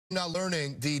Now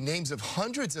learning the names of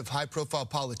hundreds of high-profile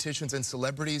politicians and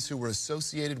celebrities who were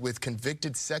associated with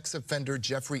convicted sex offender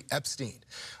Jeffrey Epstein.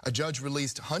 A judge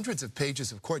released hundreds of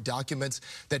pages of court documents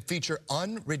that feature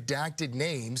unredacted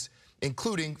names,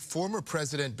 including former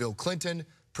President Bill Clinton,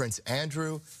 Prince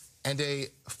Andrew, and a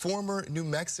former New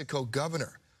Mexico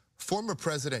governor. Former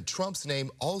President Trump's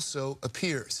name also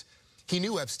appears. He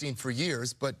knew Epstein for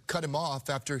years, but cut him off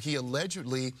after he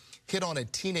allegedly hit on a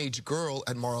teenage girl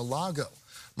at Mar-a-Lago.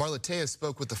 Marla Tejas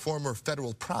spoke with the former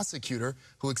federal prosecutor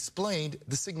who explained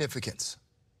the significance.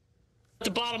 The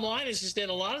bottom line is that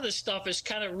a lot of this stuff is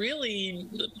kind of really,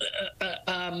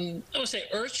 I would say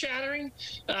earth-shattering,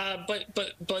 but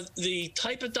the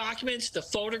type of documents, the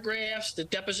photographs, the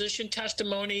deposition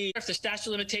testimony, if the statute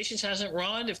of limitations hasn't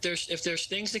run, if there's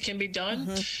things that can be done,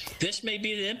 this may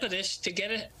be the impetus to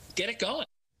get it going.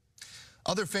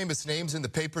 Other famous names in the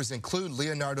papers include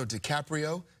Leonardo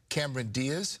DiCaprio, Cameron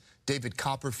Diaz, David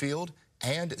Copperfield,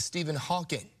 and Stephen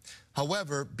Hawking.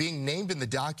 However, being named in the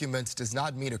documents does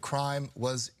not mean a crime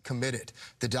was committed.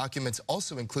 The documents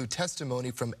also include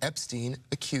testimony from Epstein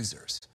accusers.